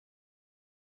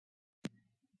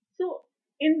So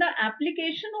in the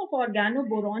application of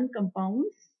organoboron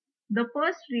compounds, the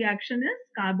first reaction is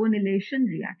carbonylation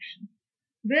reaction,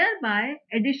 whereby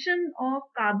addition of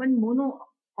carbon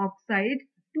monoxide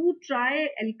to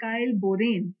trialkyl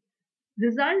borane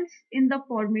results in the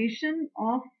formation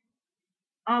of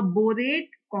a borate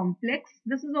complex.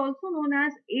 This is also known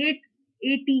as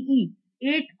 8-ATE,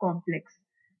 8 complex.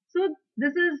 So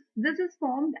this is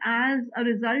formed as a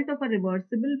result of a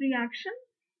reversible reaction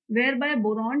whereby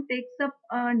boron takes up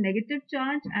a negative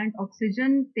charge and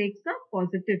oxygen takes a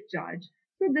positive charge.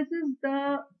 So this is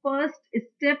the first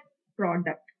step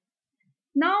product.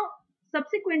 Now,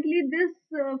 subsequently, this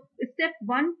step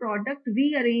 1 product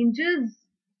rearranges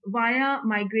via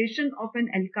migration of an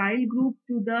alkyl group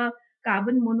to the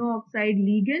carbon monoxide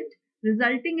ligand,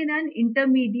 resulting in an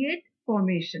intermediate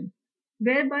formation,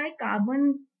 whereby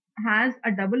carbon has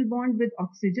a double bond with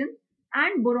oxygen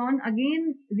and boron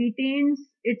again retains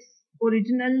its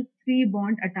original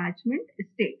 3-bond attachment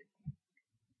state.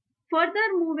 Further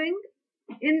moving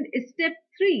in step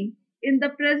 3, in the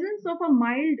presence of a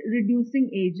mild reducing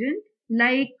agent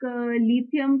like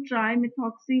lithium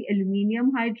trimethoxy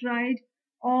aluminium hydride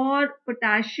or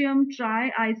potassium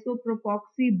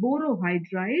triisopropoxy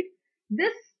borohydride,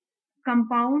 this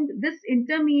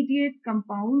intermediate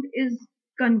compound is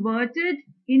converted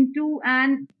into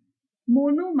an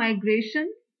monomigration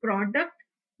product,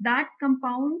 that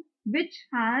compound which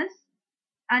has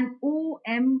an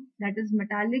OM, that is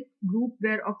metallic group,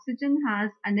 where oxygen has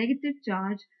a negative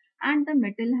charge and the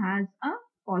metal has a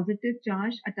positive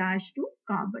charge attached to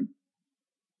carbon.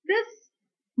 This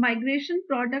migration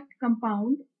product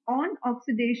compound on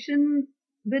oxidation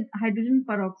with hydrogen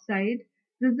peroxide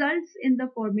results in the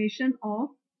formation of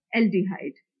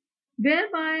aldehyde,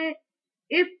 whereby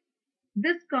if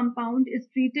this compound is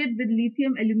treated with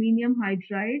lithium aluminium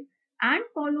hydride and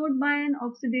followed by an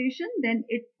oxidation, then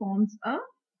it forms a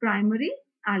primary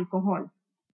alcohol.